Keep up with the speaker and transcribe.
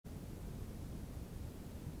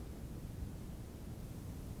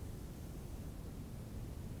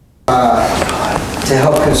to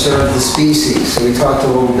help conserve the species. So we talked a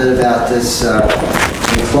little bit about this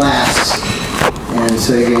in class, and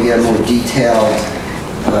so you're going to get a more detailed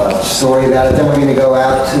story about it. Then we're going to go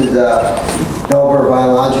out to the Bellbird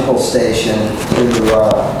Biological Station to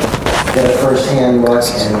get a first-hand look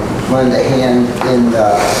and lend a hand in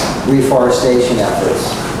the reforestation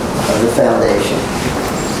efforts of the foundation.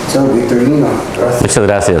 So, Victorino, gracias. Muchas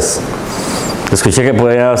gracias. Escuché que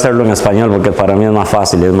podía hacerlo en español porque para mí es más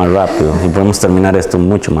fácil y es más rápido y podemos terminar esto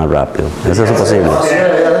mucho más rápido. ¿Eso es posible?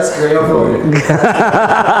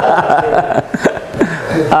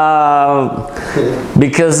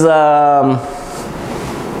 Because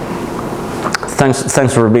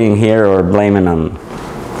thanks for being here or blaming on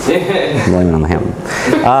him.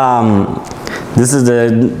 This is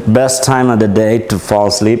the best time of the day to fall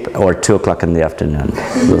asleep, or 2 o'clock in the afternoon.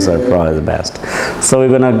 Those are probably the best. So we're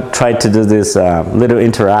gonna try to do this little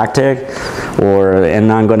interactive, and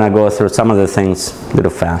I'm gonna go through some of the things a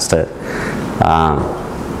little faster.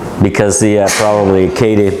 Because probably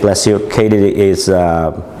Katie, bless you, Katie is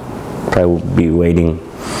probably be waiting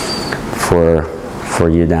for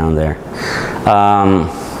you down there.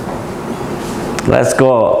 Let's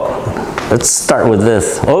go. Let's start with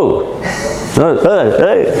this. Oh,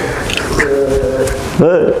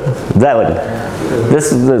 that one.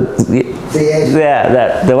 This is the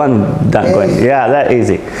the one done going. Yeah, that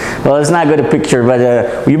easy. Well, it's not good a picture, but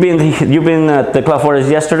you've been at the cloud forest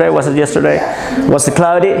yesterday. Was it yesterday? Yeah. Was it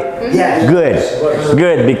cloudy? Yeah.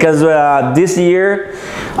 Good, because this year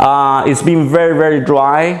it's been very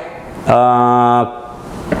dry.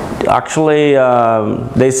 Actually,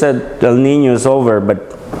 they said El Niño is over,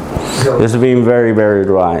 but it's been very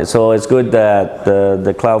dry. So it's good that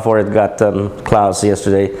the cloud forest got clouds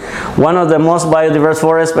yesterday. One of the most biodiverse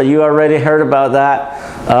forests, but you already heard about that.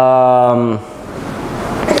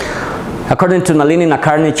 According to Nalini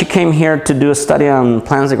Nakarni, she came here to do a study on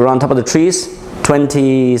plants that grow on top of the trees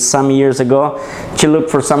 20 some years ago. She looked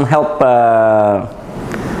for some help.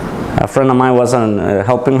 A friend of mine wasn't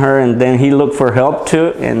helping her, and then he looked for help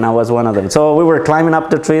too, and I was one of them. So we were climbing up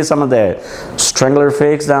the trees, some of the strangler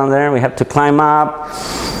figs down there. We have to climb up,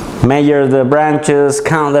 measure the branches,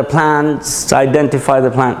 count the plants, identify the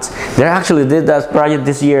plants. They actually did that project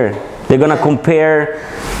this year. They're gonna compare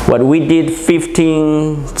what we did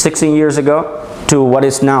 15, 16 years ago to what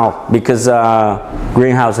is now, because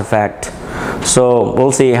greenhouse effect. So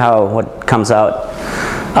we'll see what comes out.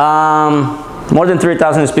 More than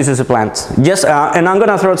 3,000 species of plants. Just, and I'm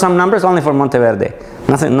gonna throw some numbers only for Monteverde,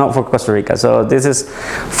 not for Costa Rica. So this is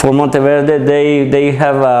for Monteverde. They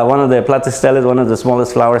have one of the platysteles, one of the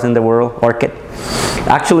smallest flowers in the world, orchid.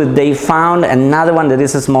 Actually, they found another one that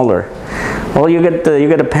is smaller. Well, you get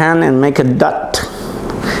a pen and make a dot,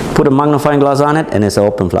 put a magnifying glass on it, and it's an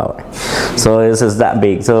open flower. So this is that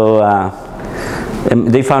big. So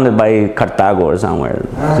they found it by Cartago or somewhere.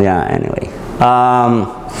 Yeah. Anyway.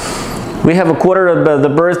 We have a quarter of the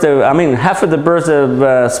birds, half of the birds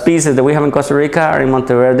of species that we have in Costa Rica are in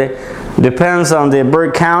Monteverde. Depends on the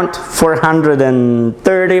bird count,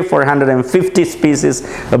 430, 450 species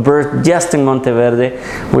of birds just in Monteverde.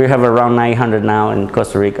 We have around 900 now in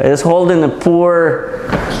Costa Rica. It's holding a poor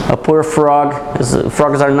frog.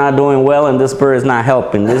 Frogs are not doing well, and this bird is not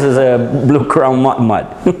helping. This is a blue crown mud.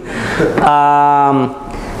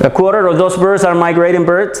 A quarter of those birds are migrating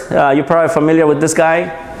birds. You're probably familiar with this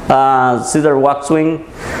guy. Cedar waxwing.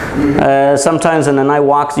 Sometimes in the night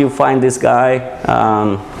walks you find this guy,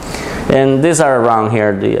 and these are around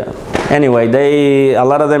here. Anyway, a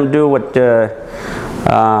lot of them do what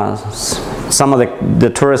some of the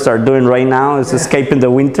tourists are doing right now, is escaping the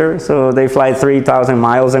winter. So they fly 3,000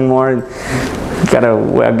 miles and more, and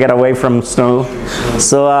gotta get away from snow.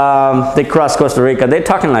 So they cross Costa Rica. They're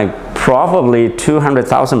talking like probably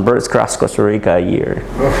 200,000 birds cross Costa Rica a year.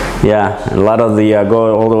 Yeah, a lot of the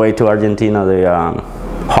go all the way to Argentina, the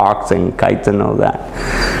hawks and kites and all that.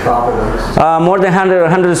 More than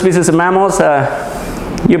 100 species of mammals.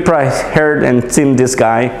 You probably heard and seen this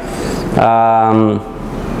guy.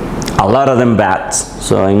 A lot of them bats.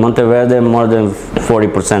 So in Monteverde, more than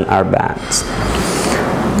 40% are bats.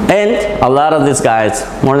 And a lot of these guys,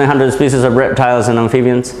 more than 100 species of reptiles and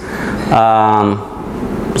amphibians.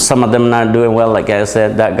 Some of them not doing well, like I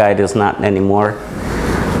said. That guide is not anymore.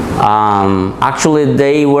 Actually,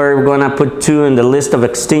 they were gonna put 2 in the list of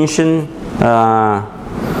extinction,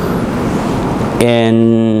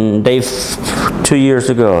 and 3 years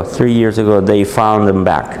ago, they found them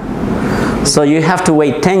back. So you have to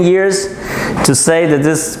wait 10 years to say that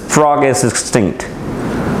this frog is extinct.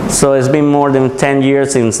 So it's been more than 10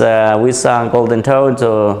 years since we saw golden toad.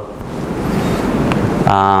 So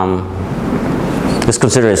It's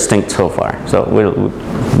considered extinct so far. So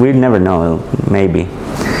we never know, maybe.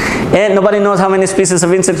 And nobody knows how many species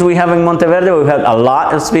of insects we have in Monteverde. We have a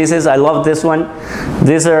lot of species. I love this one.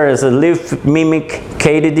 This is a leaf mimic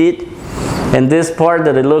katydid. And this part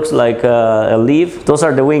that it looks like a leaf, those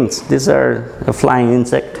are the wings. These are a flying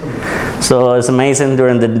insect. So it's amazing.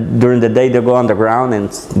 During the day they go on the ground and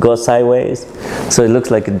go sideways. So it looks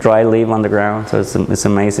like a dry leaf on the ground. So it's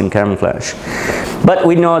amazing camouflage. But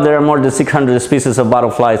we know there are more than 600 species of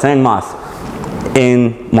butterflies and moths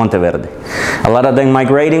in Monteverde. A lot of them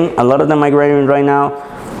migrating right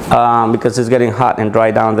now because it's getting hot and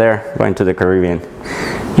dry down there, going to the Caribbean.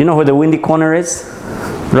 You know where the windy corner is?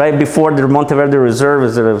 Right before the Monteverde Reserve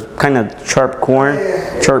is a kind of sharp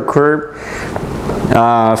curve.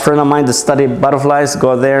 A friend of mine that studied butterflies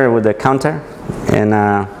go there with the counter, and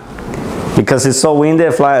because it's so windy,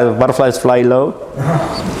 butterflies fly low.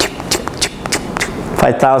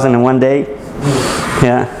 5,000 in one day.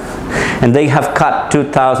 Yeah, and they have caught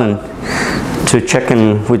 2,000 to check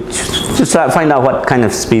in, just find out what kind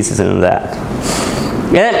of species in that.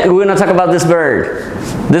 Yeah, we're gonna talk about this bird.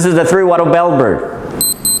 This is the three-wattle bellbird.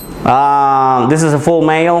 This is a full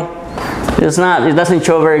male. It doesn't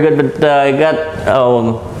show very good, but I got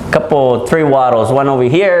a couple three wattles, one over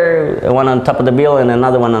here, one on top of the bill, and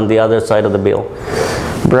another one on the other side of the bill.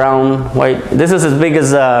 Brown, white. This is as big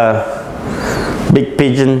as a big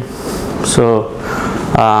pigeon. So,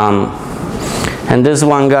 and this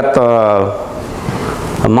one got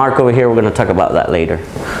a mark over here. We're going to talk about that later.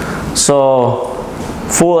 So,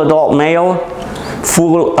 full adult male,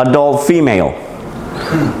 full adult female.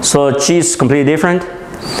 So she's completely different,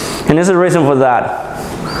 and there's a reason for that.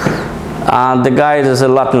 The guy is a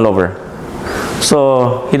Latin lover,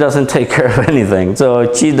 so he doesn't take care of anything.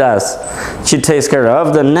 So she does. She takes care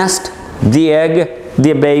of the nest, the egg,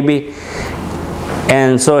 the baby,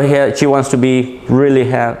 and so she wants to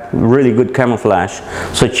have really good camouflage.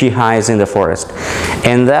 So she hides in the forest,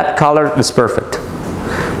 and that color is perfect.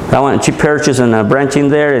 That one, she perches on a branch in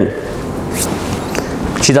there, and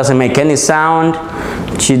she doesn't make any sound.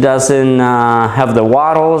 She doesn't have the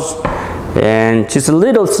wattles, and she's a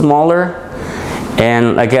little smaller.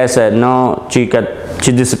 And like I said, no, she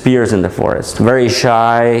disappears in the forest. Very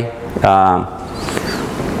shy.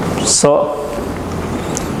 So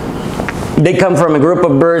they come from a group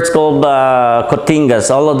of birds called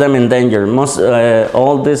cotingas. All of them endangered.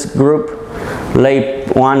 All this group lay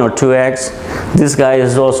 1 or 2 eggs. This guy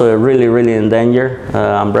is also really endangered.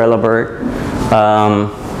 Umbrella bird.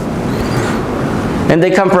 And they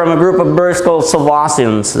come from a group of birds called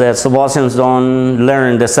Sauvassians. That Sauvassians don't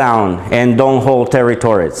learn the sound and don't hold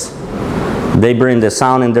territories. They bring the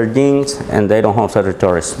sound in their genes and they don't hold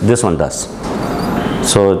territories. This one does.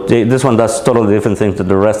 So this one does totally different things to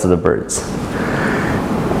the rest of the birds.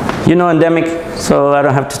 You know endemic, so I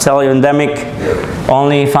don't have to tell you. Endemic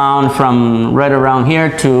only found from right around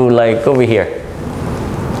here to like over here.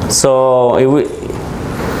 So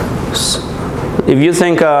if you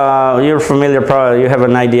think you're familiar, probably you have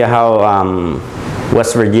an idea how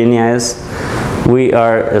West Virginia is. We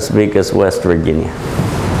are as big as West Virginia.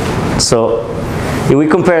 So if we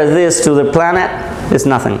compare this to the planet, it's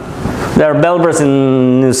nothing. There are bellbirds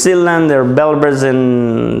in New Zealand, there are bellbirds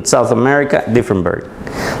in South America, different bird.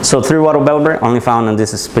 So three-wattle bellbird only found in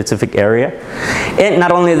this specific area. And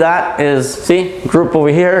not only that is, see, group over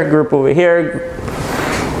here, group over here.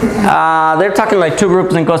 They're talking like 2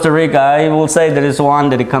 groups in Costa Rica. I will say there is one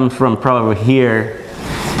that it comes from probably here,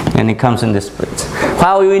 and it comes in this place.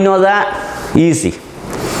 How do we know that? Easy.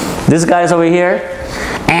 This guy's over here.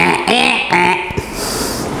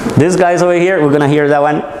 This guy's over here. We're gonna hear that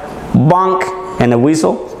one, bonk, and a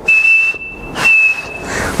whistle.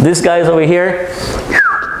 This guy's over here.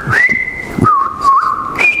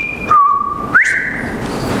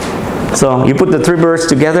 So you put the 3 birds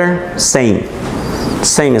together, same,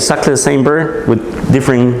 exactly the same bird with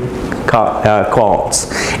different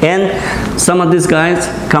calls. And some of these guys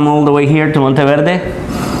come all the way here to Monteverde,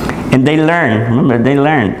 and they learn. Remember, they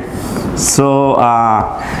learn. So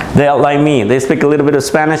they are like me. They speak a little bit of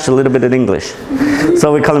Spanish, a little bit of English.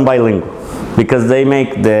 So we call them bilingual because they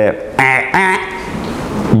make the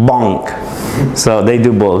bonk. So they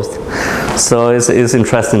do both. So it's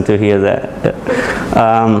interesting to hear that.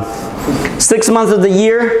 6 months of the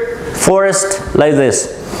year, forest like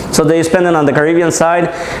this. So they spend it on the Caribbean side.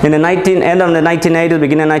 In the end of the 1980s,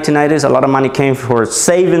 beginning of the 1980s, a lot of money came for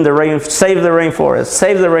saving the rainforest, save the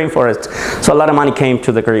rainforest. So a lot of money came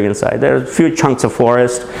to the Caribbean side. There are a few chunks of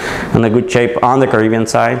forest in a good shape on the Caribbean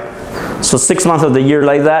side. So 6 months of the year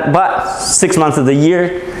like that, but 6 months of the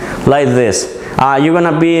year like this. You're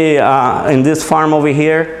gonna be in this farm over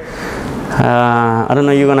here. I don't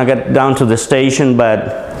know you're gonna get down to the station,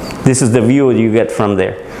 but this is the view you get from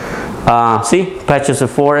there. See, patches of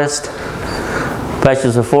forest,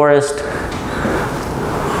 patches of forest.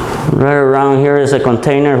 Right around here is a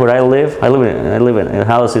container where I live. I live in the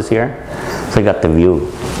house is here, so I got the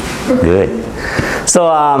view. Good. So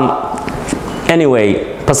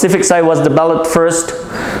anyway, Pacific side was developed first.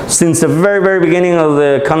 Since the very beginning of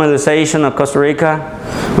the colonization of Costa Rica,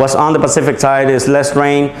 was on the Pacific side. It's less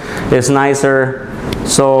rain, it's nicer.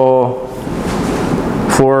 So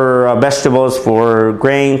for vegetables, for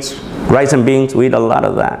grains, rice and beans, we eat a lot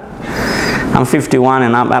of that. I'm 51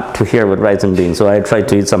 and I'm up to here with rice and beans, so I try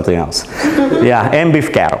to eat something else. Yeah, and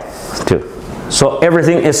beef cattle too. So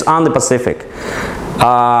everything is on the Pacific.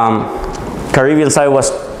 Caribbean side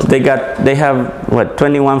was, they have what,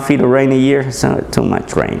 21 feet of rain a year, so too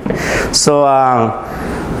much rain. So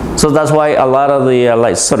so that's why a lot of the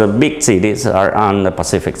like sort of big cities are on the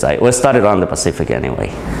Pacific side. We started on the Pacific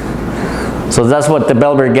anyway. So that's what the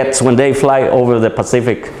Bellbird gets when they fly over the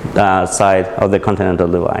Pacific side of the continental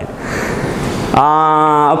divide.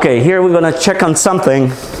 Okay, here we're gonna check on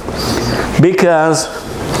something because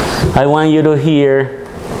I want you to hear,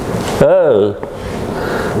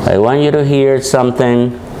 I want you to hear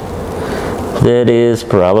something that is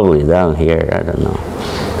probably down here, I don't know.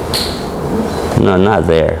 No, not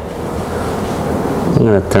there. I'm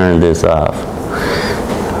gonna turn this off.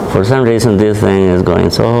 For some reason this thing is going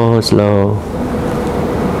so slow.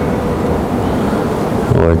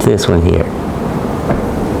 Or this one here.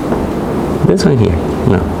 This one here,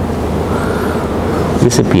 no.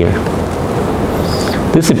 Disappear.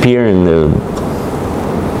 Disappear in the...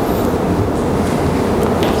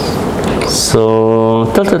 So,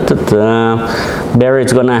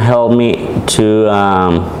 Barrett's gonna help me to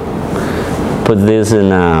put this in,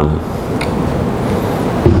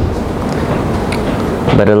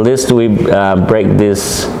 but at least we break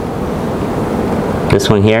this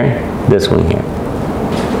one here,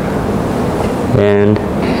 and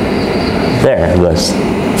there it goes.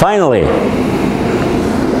 Finally.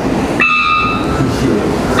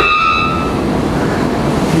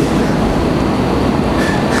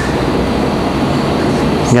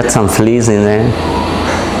 Got some fleas in there.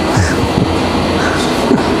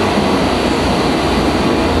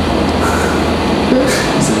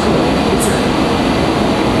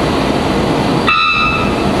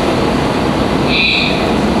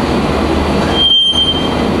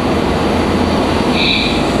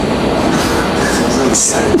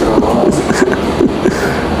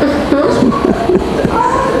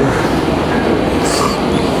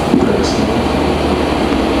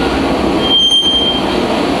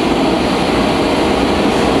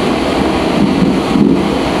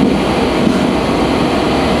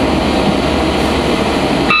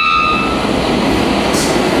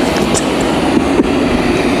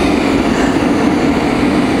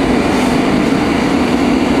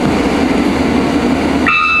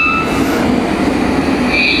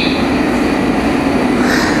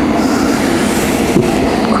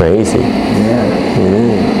 Crazy. Yeah.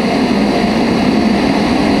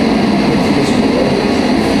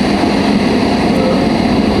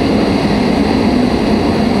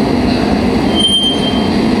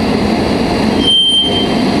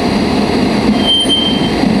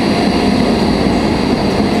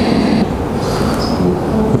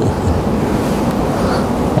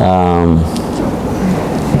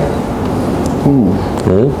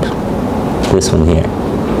 Good. This one here.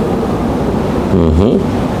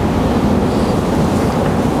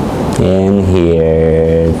 And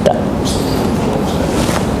here,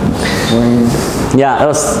 yeah,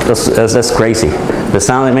 that's crazy. The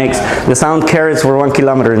sound it makes, the sound carries for 1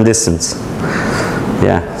 kilometer in distance.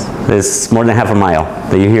 Yeah, it's more than half a mile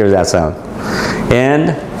that you hear that sound.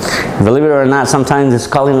 And believe it or not, sometimes it's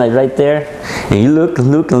calling like right there, and you look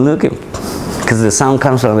and look and look, because the sound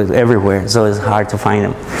comes from everywhere, so it's hard to find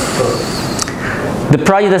them. The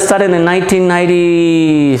project that started in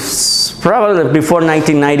 1990, probably before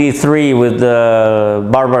 1993, with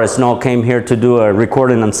Barbara Snow came here to do a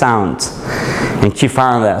recording on sound, and she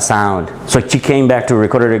found that sound. So she came back to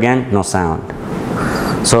record it again, no sound.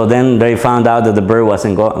 So then they found out that the bird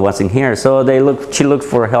wasn't here. So she looked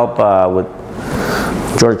for help with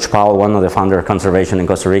George Powell, one of the founders of conservation in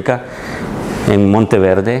Costa Rica, in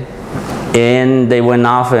Monteverde. And they went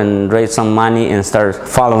off and raised some money and started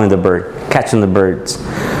following the bird, catching the birds,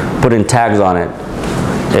 putting tags on it,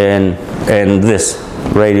 and this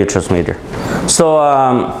radio transmitter. So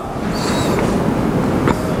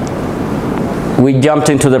we jumped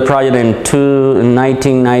into the project in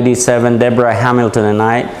 1997, Deborah Hamilton and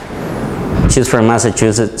I. She's from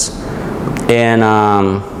Massachusetts. And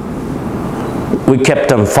we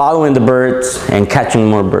kept on following the birds and catching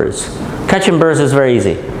more birds. Catching birds is very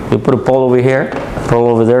easy. You put a pole over here, pole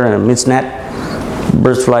over there, and a mist net.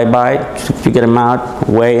 Birds fly by, you get them out,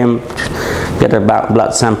 weigh them, get a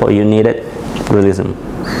blood sample, you need it, release them.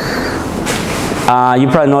 You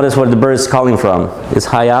probably notice where the bird is calling from. It's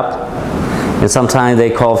high up, and sometimes they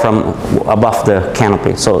call from above the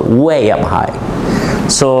canopy, so way up high.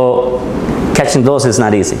 So catching those is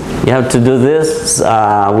not easy. You have to do this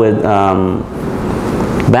with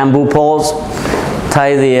bamboo poles,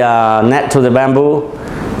 tie the net to the bamboo,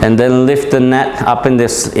 and then lift the net up in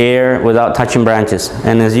this air without touching branches.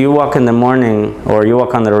 And as you walk in the morning, or you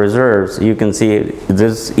walk on the reserves, you can see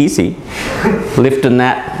this is easy. Lift the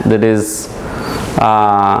net that is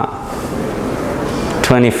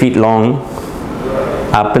 20 feet long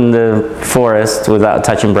up in the forest without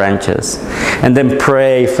touching branches. And then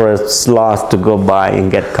pray for a sloth to go by and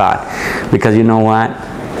get caught. Because you know what?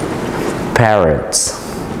 Parrots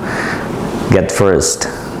get first.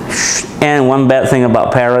 And one bad thing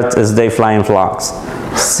about parrots is they fly in flocks,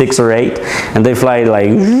 6 or 8, and they fly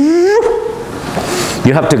like,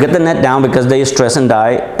 you have to get the net down because they stress and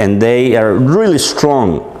die, and they are really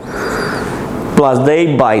strong. Plus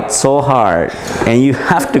they bite so hard, and you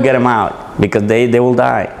have to get them out because they will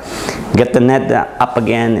die. Get the net up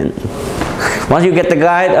again, and once you get the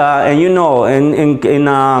guide, and you know, in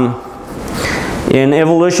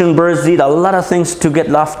evolution, birds eat a lot of things to get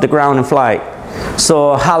off the ground and fly.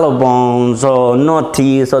 So hollow bones, or no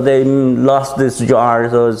teeth, so they lost this jar,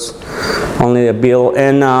 so it's only a bill.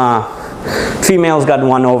 And females got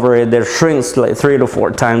one over it. They shrinks like 3 to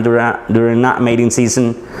 4 times during not mating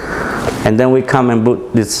season. And then we come and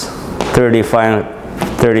put this 35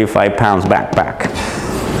 pounds backpack.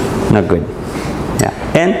 Not good. Yeah.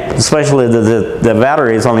 And especially the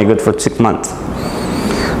battery is only good for 6 months.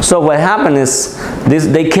 So what happened is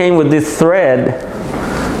they came with this thread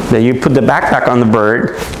that you put the backpack on the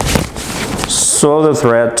bird, sew the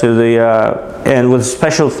thread to the, and with a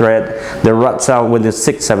special thread that ruts out within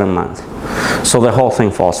 6-7 months. So the whole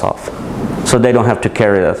thing falls off. So they don't have to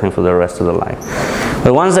carry that thing for the rest of their life.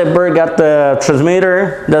 But once that bird got the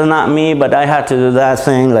transmitter, that's not me, but I had to do that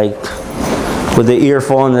thing like with the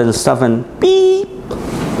earphone and stuff, and beep,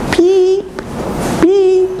 beep,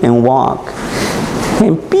 beep, and walk.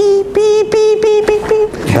 And beep, beep, beep, beep, beep, beep.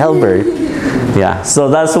 Bellbird. Yeah, so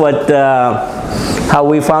that's what, how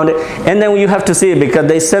we found it. And then you have to see it because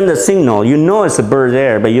they send a signal. You know it's a bird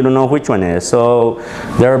there, but you don't know which one it is. So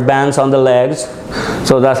there are bands on the legs.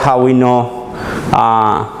 So that's how we know,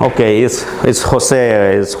 okay, it's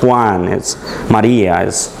Jose, it's Juan, it's Maria.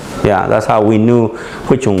 Yeah, that's how we knew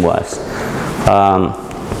which one was.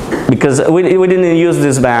 Because we didn't use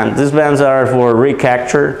this band. These bands are for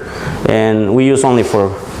recapture, and we use only for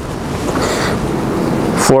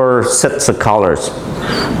 4 sets of colors,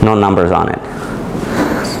 no numbers on it.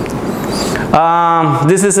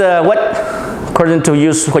 This is what, according to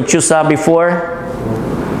what you saw before.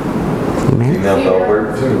 Female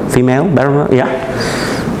bellbird. Female bellbird, yeah.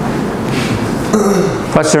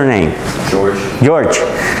 What's her name? George. George.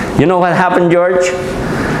 You know what happened, George?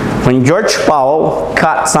 When George Powell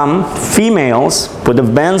caught some females, put the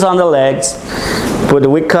bands on the legs,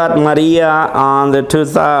 we caught Maria on the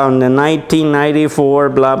 1994,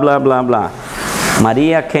 blah, blah, blah, blah.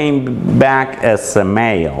 Maria came back as a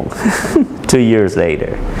male 2 years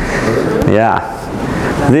later. Yeah,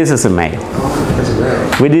 this is a male.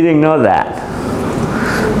 We didn't know that.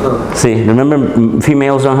 See, remember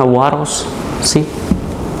females don't have wattles? See?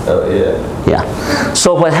 Oh, yeah. Yeah.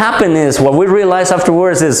 So what happened is, what we realized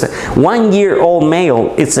afterwards is 1-year-old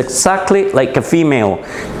male, it's exactly like a female.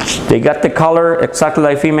 They got the color exactly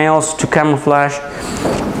like females to camouflage,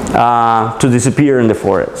 to disappear in the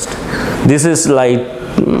forest. This is like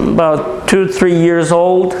about 2-3 years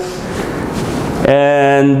old.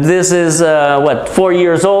 And this is, what, 4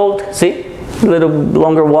 years old? See? A little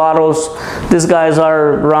longer wattles. These guys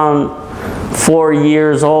are around 4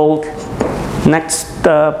 years old. Next,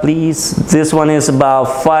 please. This one is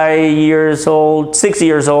about 5 years old, 6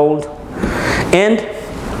 years old, and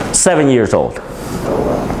 7 years old.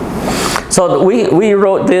 So we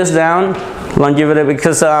wrote this down, longevity,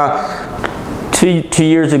 because 2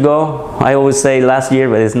 years ago, I always say last year,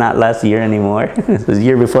 but it's not last year anymore. It was the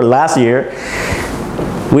year before last year.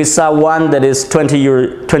 We saw one that is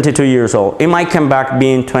 22 years old. It might come back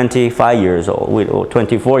being 25 years old or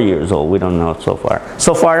 24 years old. We don't know so far.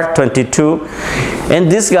 So far, 22. And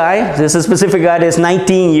this guy, this specific guy, is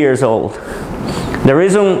 19 years old. The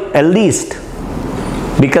reason, at least,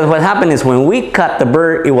 because what happened is when we cut the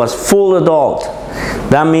bird, it was full adult.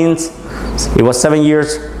 That means it was 7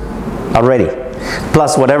 years already.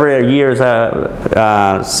 plus whatever years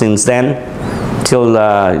since then till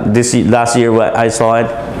this last year I saw it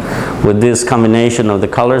with this combination of the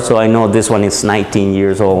colors, so I know this one is 19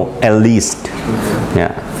 years old at least.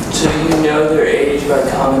 Yeah. So you know their age by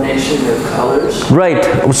combination of colors? Right.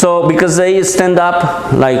 So because they stand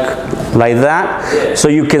up like that, yeah. So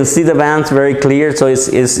you can see the bands very clear. So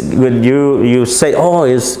it's when you say, oh,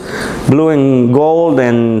 it's blue and gold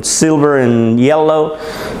and silver and yellow,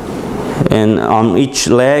 and on each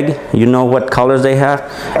leg you know what colors they have,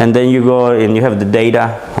 and then you go and you have the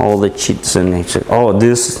data, all the cheats, and they say, oh,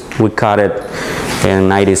 this we caught it in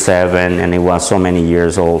 97 and it was so many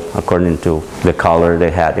years old according to the color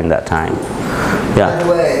they had in that time. Yeah. By the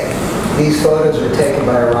way, these photos were taken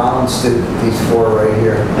by a Rollins student, these 4 right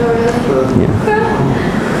here. Oh, really?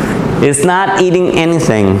 Yeah. It's not eating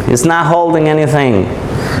anything, it's not holding anything.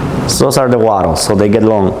 Those are the wattles, so they get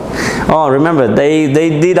long. Oh, remember, they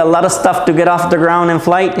did a lot of stuff to get off the ground and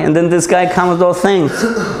flight, and then this guy comes with those things.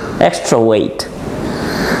 Extra weight.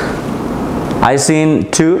 I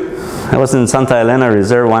seen 2. I was in Santa Elena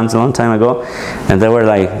Reserve once a long time ago, and they were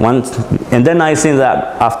like one, and then I seen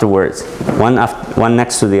that afterwards. One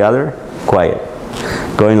next to the other, quiet,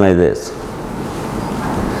 going like this.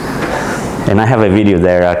 And I have a video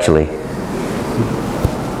there actually.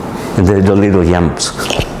 And the little yumps.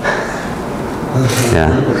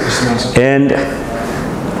 Yeah. And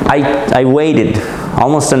I waited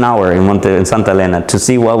almost an hour in Santa Elena to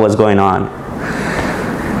see what was going on.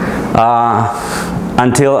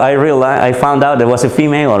 Until I found out there was a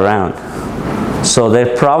female around. So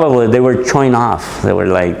they were showing off. They were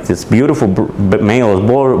like this beautiful males,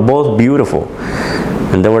 both beautiful.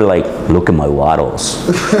 And they were like, look at my wattles.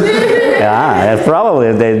 Yeah,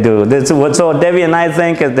 probably they do. So Debbie and I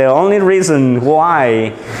think the only reason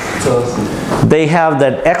why they have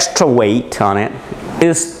that extra weight on it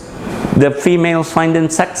is the females find them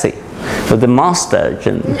sexy with the mustache,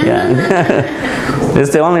 and yeah.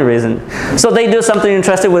 It's the only reason. So they do something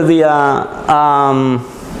interesting with the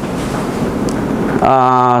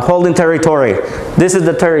holding territory. This is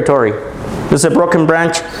the territory. This is a broken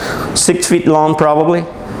branch, 6 feet long probably.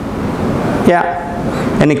 Yeah.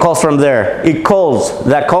 And it calls from there. It calls,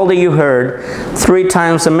 that call that you heard, 3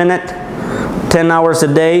 times a minute, 10 hours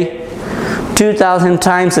a day, 2,000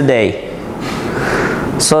 times a day.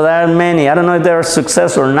 So there are many. I don't know if they're a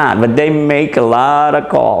success or not, but they make a lot of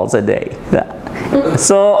calls a day.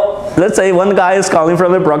 So let's say one guy is calling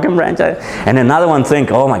from a broken branch, and another one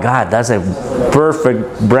think, oh my God, that's a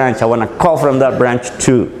perfect branch. I want to call from that branch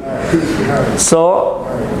too. So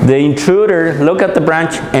the intruder look at the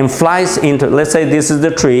branch and flies into, let's say this is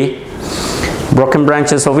the tree, broken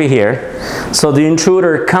branches over here. So the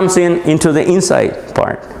intruder comes into the inside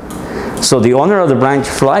part. So the owner of the branch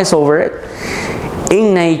flies over it.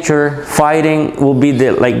 In nature, fighting will be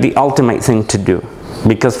the ultimate thing to do,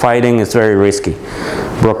 because fighting is very risky.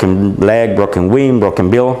 Broken leg, broken wing, broken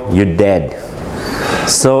bill, you're dead.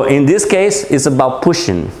 So in this case, it's about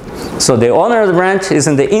pushing. So the owner of the branch is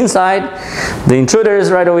in the inside, the intruder is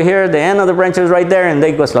right over here, the end of the branch is right there, and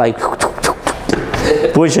they goes like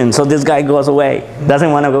pushing. So this guy goes away,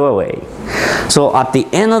 doesn't want to go away. So at the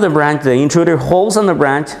end of the branch, the intruder holds on the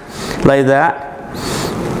branch like that.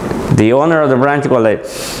 The owner of the branch will like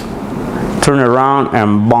turn around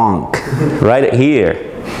and bonk right here.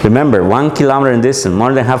 Remember, 1 kilometer in distance,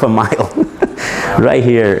 more than half a mile. Right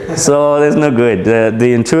here. So that's no good.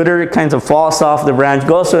 The intruder kind of falls off the branch,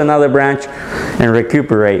 goes to another branch, and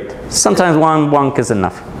recuperate. Sometimes one bonk is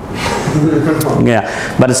enough. Yeah,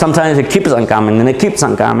 but sometimes it keeps on coming, and it keeps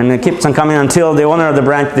on coming, and it keeps on coming until the owner of the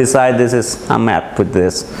branch decides I'm up with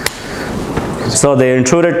this. So the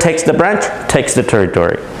intruder takes the branch, takes the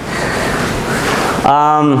territory.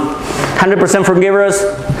 100% frugivores,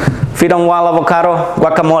 feed on wild avocado,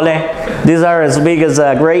 guacamole. These are as big as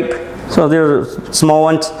a grape, so they're small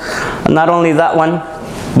ones. Not only that one,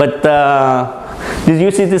 but did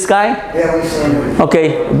you see this guy? Yeah, we've seen it.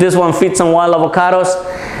 Okay, this one feeds on wild avocados.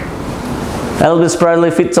 Elvis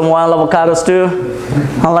Presley feeds on wild avocados too.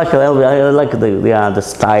 I like Elvis. I like the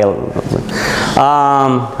style.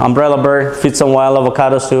 Umbrella bird feeds on wild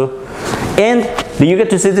avocados too. And do you get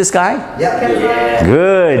to see this guy? Yeah.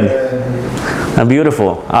 Good.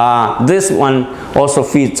 Beautiful. This one also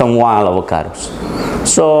feeds on wild avocados.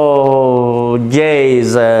 So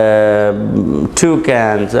jays,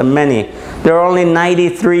 toucans, many. There are only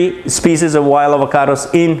 93 species of wild avocados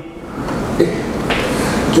in.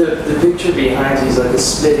 The picture behind you is like a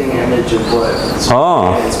spitting image of what's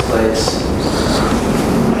in its place.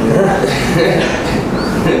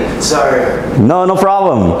 Sorry. No, no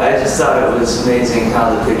problem. I just thought it was amazing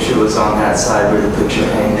how the picture was on that side where the picture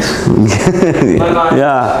hangs. My mind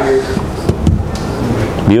Yeah. is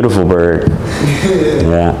Beautiful bird.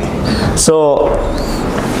 Yeah. So,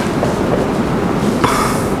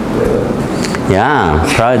 yeah,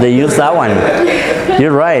 probably they use that one.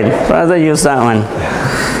 You're right. Probably they use that one.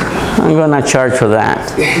 I'm gonna charge for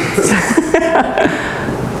that.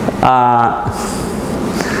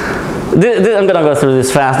 I'm gonna go through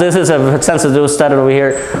this fast. This is a census that was started over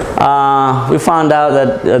here. We found out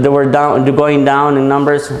that they were going down in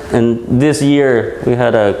numbers, and this year we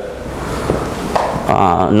had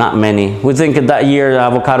not many. We think that year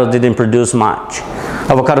avocado didn't produce much.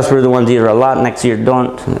 Avocados produce one year a lot, next year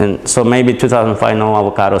don't, and so maybe 2005 no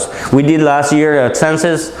avocados. We did last year a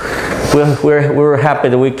census. We were happy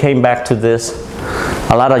that we came back to this.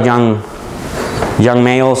 A lot of young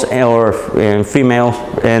males or females,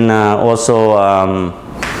 and also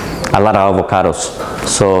a lot of avocados.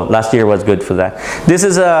 So last year was good for that. This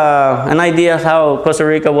is an idea of how Costa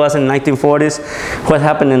Rica was in 1940s, what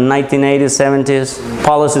happened in 1980s, 70s.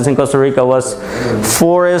 Policies in Costa Rica was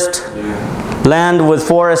forest, land with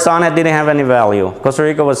forest on it didn't have any value. Costa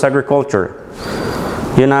Rica was agriculture.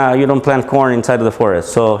 You don't plant corn inside of the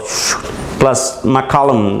forest. So plus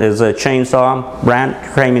McCollum is a chainsaw brand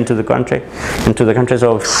came into the country,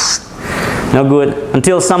 so no good.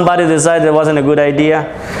 Until somebody decided it wasn't a good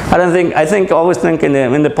idea. I think always think in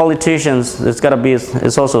the politicians,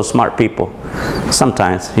 it's also smart people.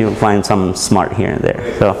 Sometimes you'll find some smart here and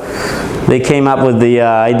there. So they came up with the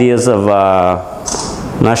ideas of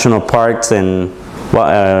national parks and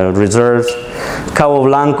reserves. Cabo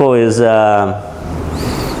Blanco is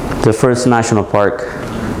the first national park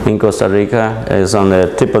in Costa Rica. Is on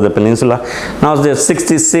the tip of the peninsula. Now there's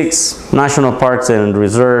 66 national parks and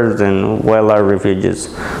reserves and wildlife refuges.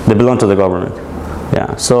 They belong to the government.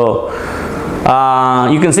 Yeah, so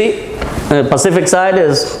you can see the Pacific side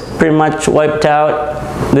is pretty much wiped out.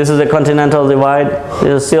 This is the continental divide.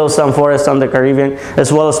 There's still some forest on the Caribbean,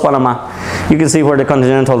 as well as Panama. You can see where the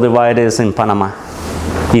continental divide is in Panama.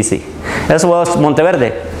 Easy. As well as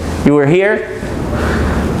Monteverde. You were here.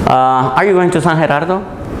 Are you going to San Gerardo?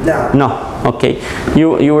 No. No. Okay.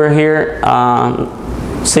 You were here.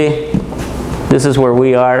 See, this is where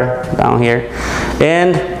we are down here,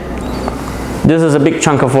 and this is a big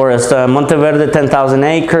chunk of forest. Monteverde, 10,000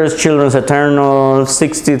 acres. Children's Eternal,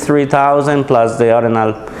 63,000 plus the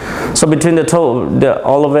Arenal. So between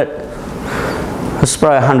all of it, it's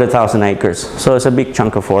probably 100,000 acres. So it's a big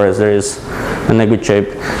chunk of forest. There is in a good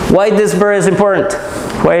shape. Why this bird is important?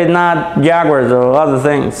 Why not jaguars or other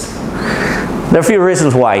things? There are a few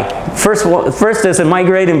reasons why. First, it's a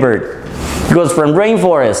migrating bird. It goes from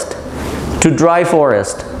rainforest to dry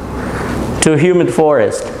forest to humid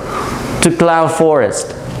forest to cloud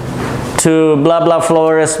forest to blah blah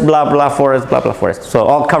forest, blah blah forest, blah blah forest. So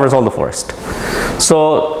all covers all the forest.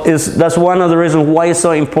 So that's one of the reasons why it's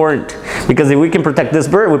so important. Because if we can protect this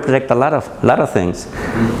bird, we protect a lot of things.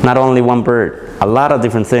 Not only one bird, a lot of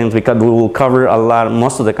different things, because we will cover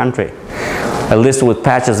most of the country, at least with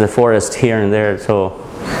patches of forest here and there. So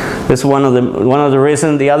this is one of the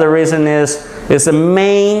reasons. The other reason is it's the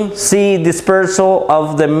main seed dispersal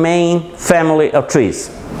of the main family of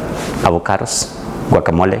trees, avocados,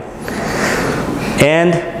 guacamole,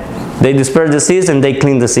 and they disperse the seeds and they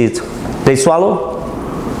clean the seeds. They swallow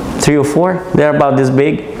 3 or 4. They're about this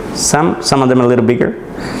big. Some of them a little bigger.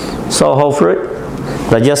 So whole fruit,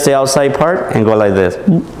 digest the outside part and go like this.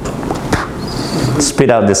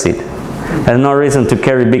 Spit out the seed. There's no reason to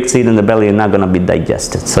carry big seed in the belly and not going to be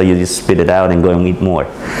digested. So you just spit it out and go and eat more.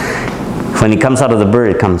 When it comes out of the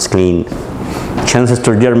bird, it comes clean. Chances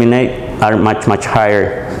to germinate are much, much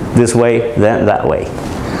higher this way than that way.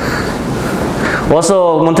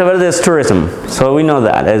 Also, Monteverde is tourism, so we know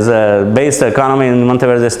that. As a based economy in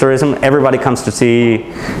Monteverde is tourism, everybody comes to see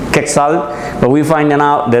quetzal, but we find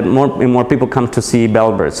out that more and more people come to see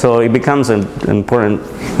bellbirds. So it becomes an important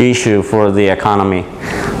issue for the economy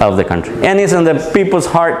of the country. And it's in the people's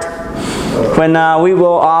heart. When we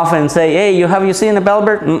go off and say, hey, have you seen a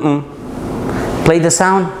bellbird? Play the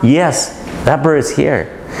sound? Yes, that bird is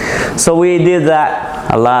here. So we did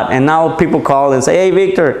that a lot. And now people call and say, hey,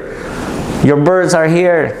 Victor, your birds are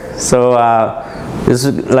here. So this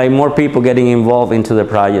is like more people getting involved into the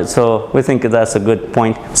project. So we think that's a good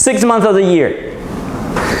point. 6 months of the year.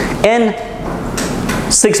 And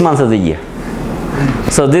 6 months of the year.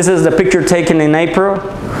 So this is the picture taken in April.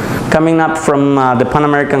 Coming up from the Pan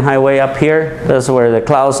American Highway up here. That's where the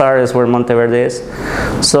clouds are, is where Monteverde is.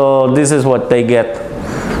 So this is what they get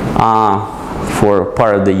for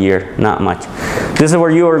part of the year, not much. This is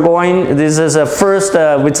where you are going. This is a first,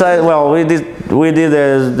 we did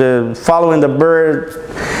the following the bird,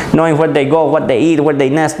 knowing where they go, what they eat, where they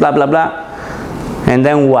nest, blah, blah, blah. And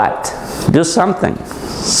then what? Do something.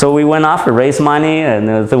 So we went off to raise money,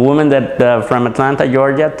 and the woman that from Atlanta,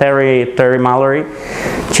 Georgia, Terry Mallory,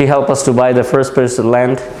 she helped us to buy the first piece of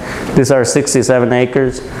land. These are 67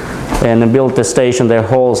 acres, and built a station that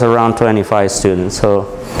holds around 25 students. So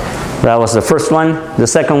that was the first one. The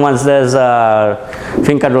second one says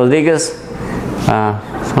Finca Rodriguez,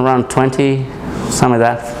 around 20, some of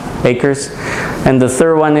that, acres. And the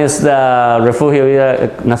third one is the Refugio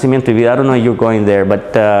Nacimiento y Vida. I don't know if you're going there,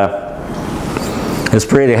 but it's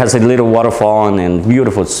pretty. It has a little waterfall and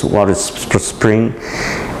beautiful water spring.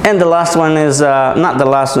 And the last one is, not the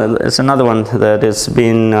last one, it's another one that is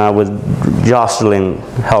been with Jocelyn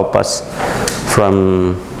help us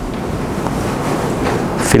from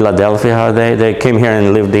Philadelphia, are they? They came here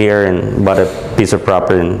and lived here and bought a piece of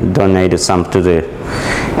property and donated some to the...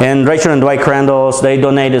 And Rachel and Dwight Crandalls, they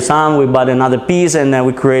donated some, we bought another piece, and then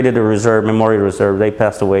we created a reserve, memorial reserve. They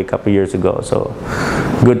passed away a couple years ago, so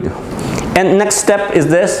good. And next step is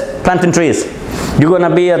this, planting trees. You're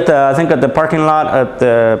gonna be at, I think at the parking lot at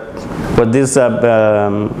what this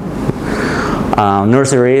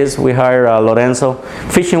nursery is. We hire Lorenzo.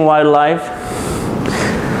 Fish and Wildlife.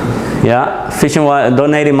 Yeah, Fish and Wildlife,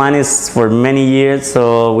 donating money for many years.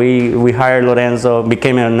 So we hired Lorenzo,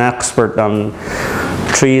 became an expert on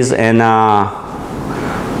trees, and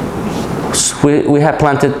we have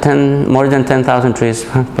planted more than 10,000 trees.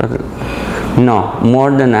 No,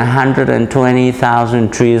 more than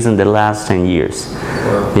 120,000 trees in the last 10 years.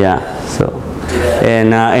 Wow. Yeah, so.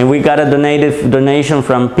 And we got a donation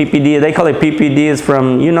from PPD. They call it PPD. It's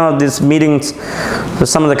from, you know, these meetings. So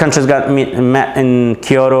some of the countries met in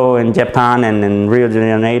Kyoto and Japan and in Rio de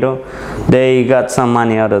Janeiro. They got some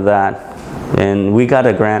money out of that. And we got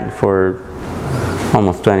a grant for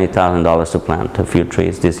almost $20,000 to plant a few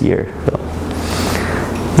trees this year. So.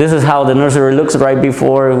 This is how the nursery looks right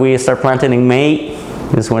before we start planting in May.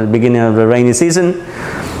 This is the beginning of the rainy season.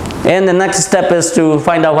 And the next step is to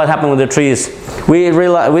find out what happened with the trees. We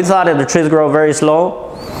thought that the trees grow very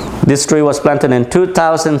slow. This tree was planted in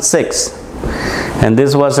 2006. And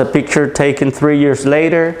this was a picture taken 3 years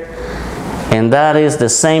later. And that is the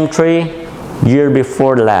same tree year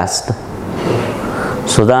before last.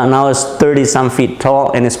 So that now is 30-some feet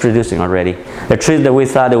tall and it's producing already. A tree that we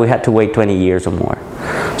thought that we had to wait 20 years or more.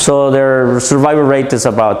 So their survival rate is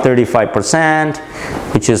about 35%,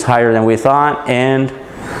 which is higher than we thought, and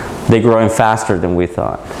they're growing faster than we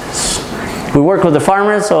thought. We work with the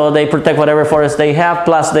farmers, so they protect whatever forest they have,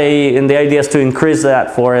 plus the idea is to increase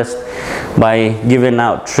that forest by giving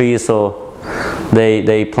out trees, so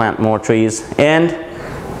they plant more trees. And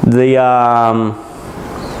the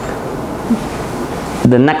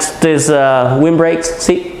next is windbreaks.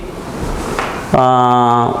 See?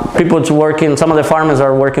 People working, some of the farmers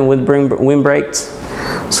are working with windbreaks,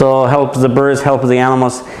 so help the birds, help the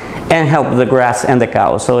animals, and help the grass and the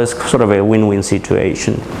cows. So it's sort of a win-win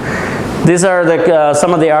situation. These are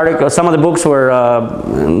some of the articles, some of the books where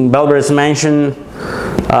Bellbird's mentioned,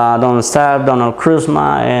 Donald Stabb, Donald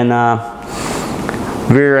Krusma, and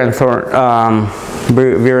Veer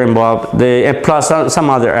and Bob. Plus some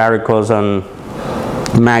other articles on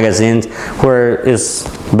magazines where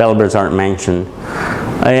bellbirds aren't mentioned.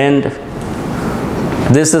 And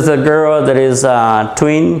this is a girl that is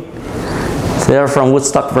twin. They're from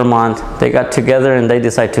Woodstock, Vermont. They got together and they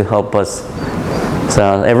decided to help us.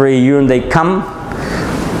 So every year they come,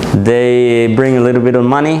 they bring a little bit of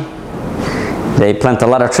money, they plant a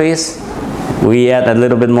lot of trees. We add a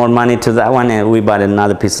little bit more money to that one and we bought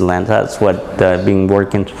another piece of land. That's what been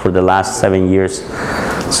working for the last 7 years.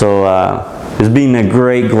 So it's been a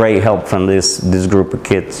great help from this group of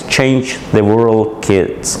kids. Change the World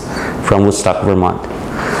kids from Woodstock, Vermont.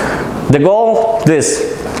 The goal,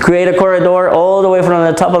 create a corridor all the way from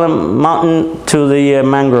the top of the mountain to the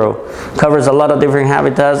mangrove. Covers a lot of different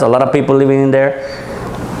habitats, a lot of people living in there.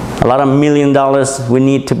 A lot of $1 million we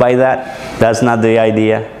need to buy that. That's not the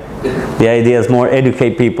idea. The idea is more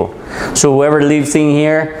educate people. So whoever lives in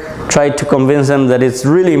here, try to convince them that it's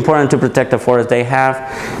really important to protect the forest they have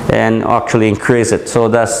and actually increase it. So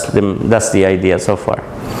that's the idea so far.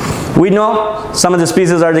 We know some of the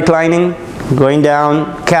species are declining, going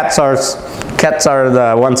down. Cats are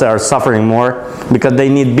the ones that are suffering more because they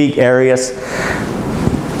need big areas.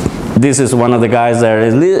 This is one of the guys that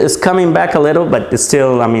is coming back a little, but it's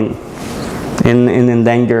still, I mean, in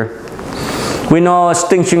danger. We know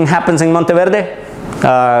extinction happens in Monteverde,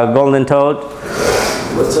 golden toad.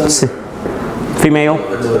 What's that? Female.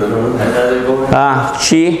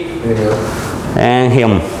 She. and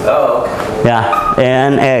him. Oh, okay. Yeah,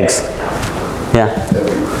 and eggs. Yeah,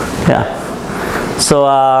 yeah. So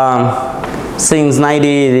since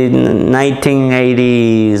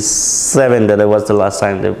 1987, that was the last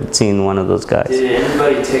time they've seen one of those guys. Did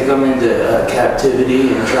anybody take them into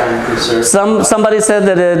captivity and try and preserve? Somebody said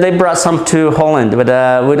that they brought some to Holland, but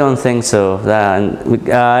we don't think so.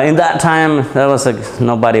 In that time, that was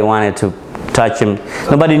nobody wanted to touch him.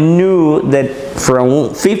 Nobody knew that from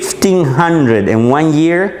 1500 in 1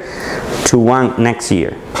 year to next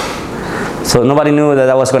year. So nobody knew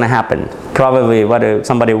that was going to happen. Probably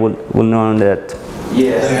somebody would know that.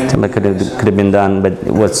 Yeah. Something could have been done, but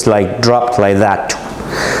it was like dropped like that.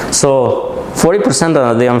 So 40%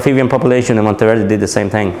 of the amphibian population in Monteverde did the same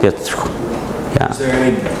thing. Just, yeah. Is there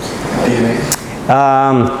any DNA?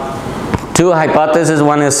 Two hypotheses.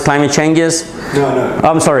 One is climate changes. No.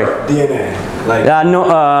 I'm sorry. DNA. Like No.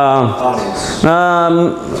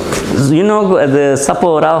 You know the Sapo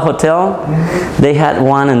Oral Hotel? They had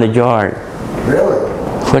one in the yard. Really?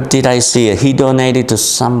 What did I see? He donated to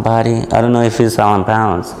somebody. I don't know if it's Alan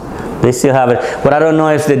Pounds. They still have it, but I don't know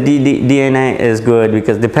if the DNA is good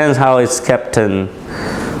because it depends how it's kept in.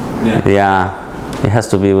 Yeah, it has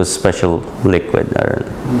to be with special liquid or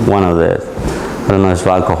one of the. I don't know if it's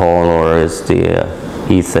alcohol or it's the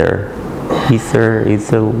ether. Ethyl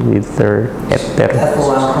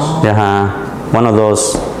alcohol? Yeah, one of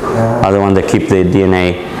those are the one that keep the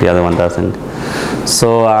DNA. The other one doesn't.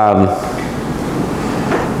 So.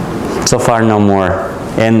 So far, no more,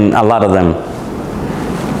 and a lot of them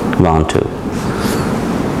gone too.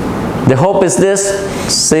 The hope is this: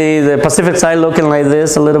 see the Pacific side looking like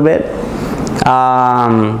this a little bit.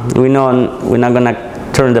 We know we're not gonna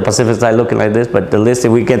turn the Pacific side looking like this, but at least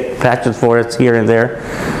if we get patches for it here and there,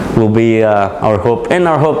 will be our hope. And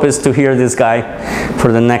our hope is to hear this guy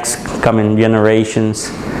for the next coming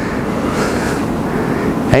generations.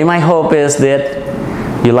 Hey, my hope is that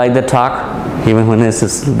you like the talk. Even when it's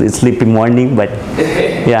sleepy morning, but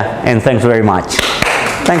yeah, and thanks very much.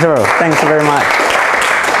 Thanks very much.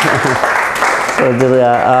 So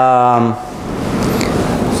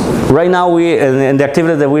right now, in the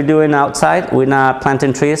activity that we're doing outside, we're not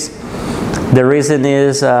planting trees. The reason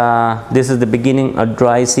is this is the beginning of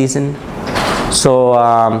dry season. So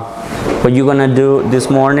what you're gonna do this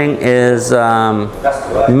morning is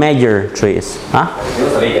measure trees. Huh?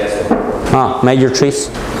 Measure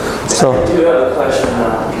trees. So, I do have a question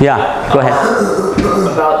now. Yeah, go ahead.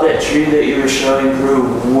 About that tree that you were showing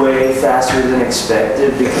grew way faster than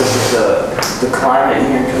expected because of the climate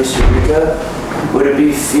here in Costa Rica. Would it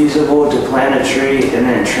be feasible to plant a tree and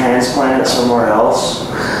then transplant it somewhere else?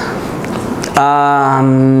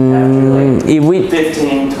 If we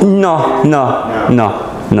 15, 20 no.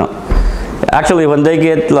 Actually, when they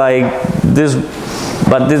get like this,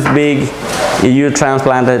 but this big, you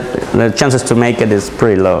transplant it, the chances to make it is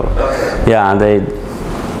pretty low. Okay. Yeah,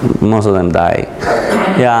 most of them die.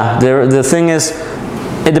 Yeah, the thing is,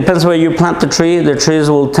 it depends where you plant the tree. The trees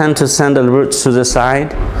will tend to send the roots to the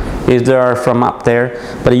side if they are from up there.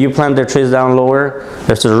 But if you plant the trees down lower,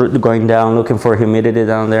 there's a root going down looking for humidity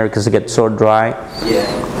down there because it gets so dry. Yeah.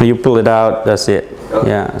 When you pull it out, that's it. Okay.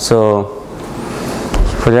 Yeah, so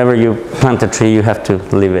whenever you plant a tree, you have to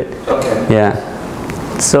leave it. Okay. Yeah.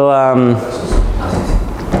 So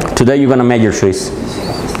today you're gonna measure trees.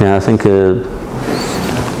 Yeah, I think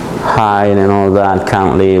height and all that,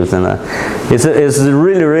 count leaves, and it's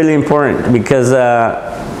really important because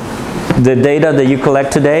the data that you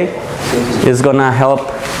collect today is gonna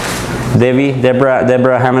help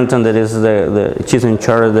Deborah Hamilton, that is she's in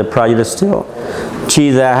charge of the project still. She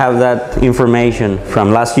have that information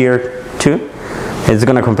from last year too. It's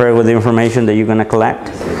gonna compare with the information that you're gonna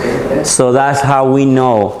collect. So that's how we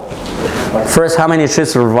know first how many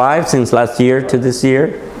trees survived since last year to this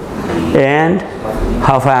year, and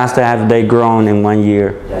how fast have they grown in 1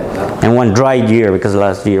 year, and one dry year, because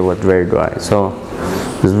last year was very dry. So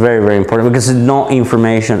it's very important because there's no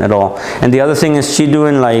information at all. And the other thing is she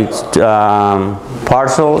doing like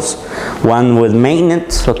parcels, one with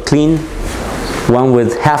maintenance, so clean, one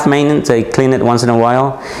with half maintenance, they clean it once in a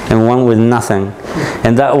while, and one with nothing.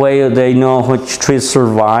 And that way they know which trees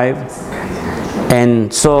survive.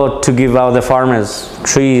 And so to give out the farmers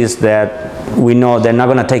trees that we know they're not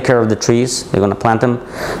going to take care of the trees, they're going to plant them.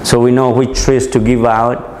 So we know which trees to give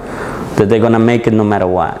out that they're going to make it no matter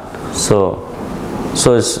what. So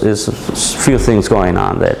it's a few things going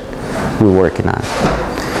on that we're working on.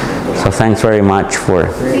 So thanks very much for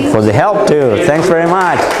the help too. Thanks very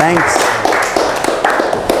much. Thanks.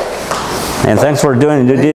 And thanks for doing